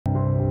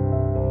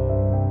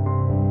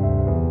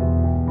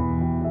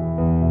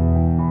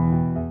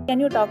can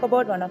you talk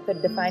about one of the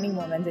defining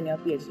moments in your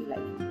PhD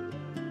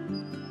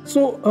life?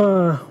 So,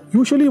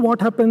 usually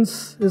what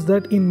happens is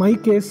that in my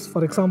case,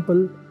 for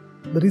example,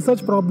 the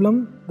research problem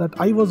that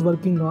I was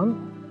working on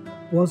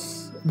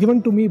was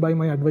given to me by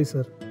my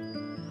advisor.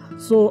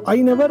 So, I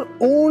never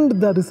owned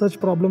the research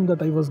problem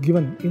that I was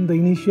given in the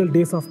initial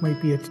days of my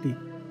PhD.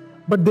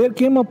 But there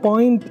came a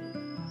point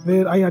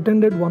where I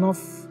attended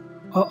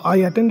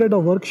a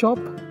workshop.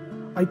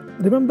 I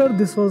remember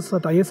this was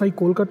at ISI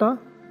Kolkata.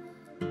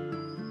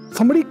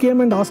 Somebody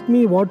came and asked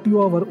me what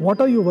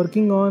are you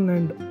working on,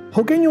 and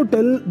how can you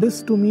tell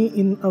this to me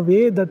in a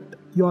way that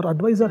your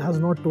advisor has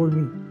not told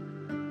me?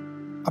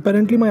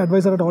 Apparently my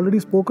advisor had already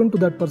spoken to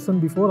that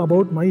person before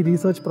about my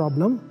research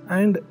problem,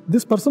 and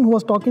this person who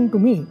was talking to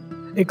me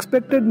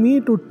expected me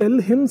to tell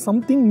him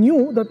something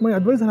new that my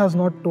advisor has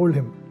not told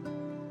him.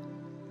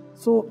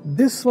 So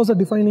this was a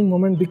defining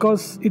moment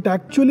because it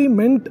actually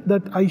meant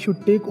that I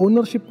should take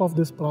ownership of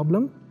this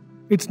problem.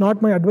 It's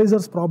not my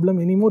advisor's problem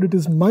anymore, it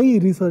is my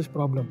research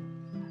problem.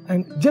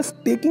 And just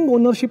taking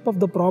ownership of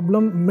the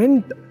problem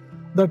meant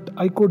that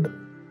I could,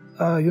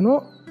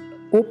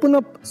 open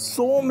up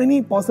so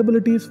many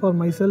possibilities for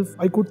myself.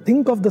 I could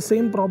think of the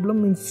same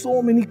problem in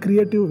so many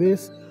creative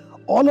ways,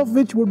 all of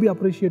which would be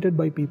appreciated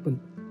by people.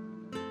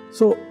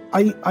 So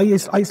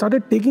I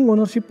started taking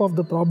ownership of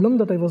the problem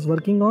that I was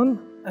working on,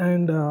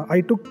 and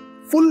I took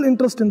full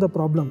interest in the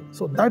problem.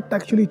 So that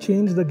actually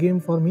changed the game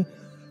for me.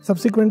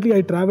 Subsequently,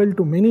 I traveled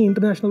to many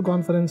international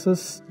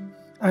conferences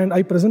and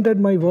I presented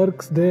my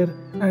works there,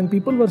 and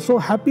people were so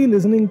happy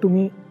listening to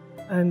me,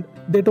 and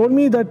they told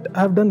me that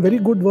I have done very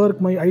good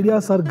work, my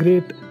ideas are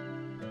great.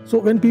 So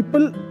when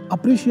people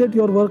appreciate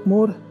your work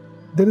more,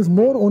 there is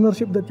more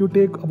ownership that you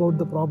take about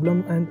the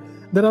problem, and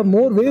there are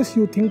more ways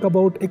you think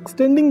about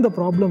extending the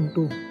problem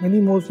to many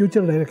more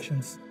future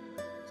directions.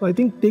 So I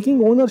think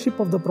taking ownership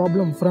of the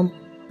problem from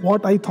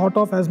what I thought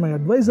of as my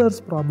advisor's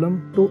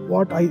problem to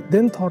what I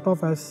then thought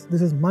of as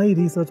this is my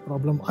research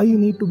problem. I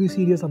need to be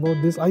serious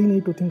about this. I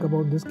need to think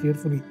about this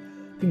carefully.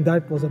 I think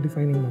that was a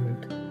defining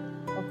moment.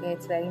 Okay,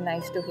 it's very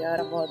nice to hear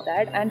about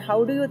that. And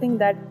how do you think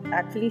that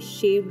actually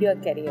shaped your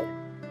career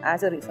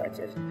as a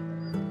researcher?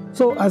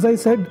 So as I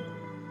said,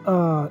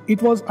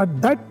 it was at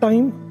that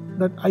time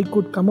that I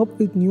could come up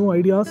with new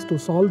ideas to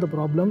solve the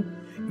problem.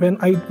 When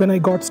I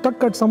got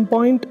stuck at some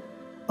point,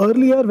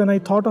 earlier, when I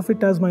thought of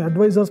it as my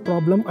advisor's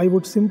problem, I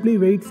would simply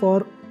wait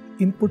for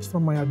inputs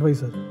from my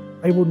advisor.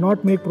 I would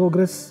not make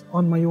progress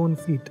on my own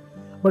feet.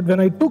 But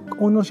when I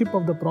took ownership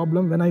of the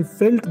problem, when I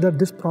felt that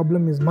this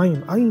problem is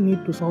mine, I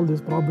need to solve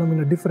this problem in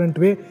a different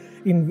way,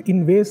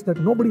 in ways that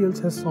nobody else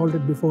has solved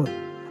it before.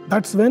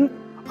 That's when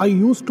I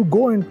used to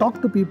go and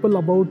talk to people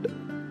about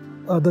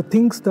the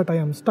things that I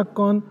am stuck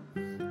on,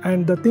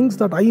 and the things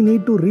that I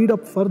need to read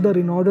up further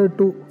in order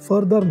to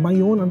further my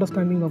own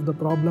understanding of the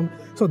problem.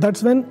 So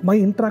that's when my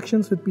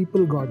interactions with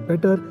people got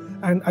better,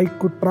 and I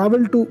could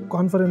travel to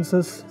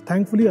conferences.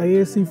 Thankfully,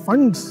 IASC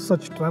funds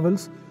such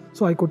travels.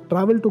 So I could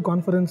travel to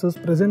conferences,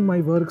 present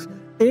my works,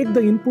 take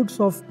the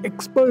inputs of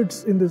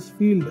experts in this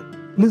field,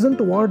 listen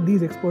to what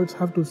these experts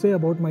have to say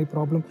about my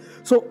problem.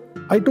 So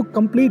I took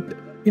complete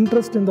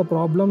interest in the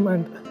problem,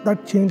 and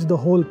that changed the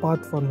whole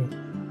path for me.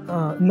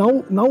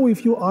 Now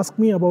if you ask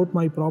me about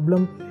my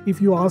problem,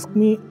 if you ask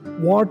me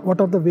what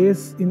are the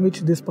ways in which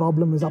this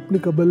problem is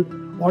applicable,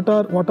 what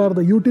are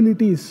the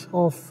utilities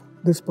of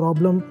this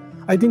problem,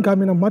 I think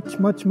I'm in a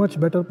much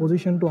better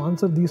position to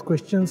answer these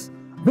questions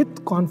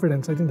with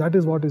confidence. I think that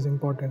is what is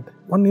important.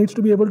 One needs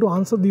to be able to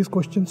answer these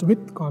questions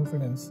with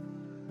confidence.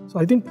 So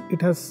I think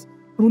it has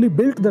truly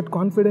built that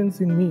confidence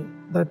in me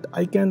that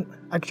I can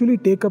actually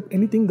take up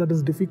anything that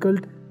is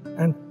difficult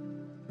and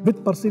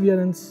with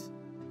perseverance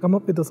come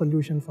up with a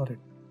solution for it.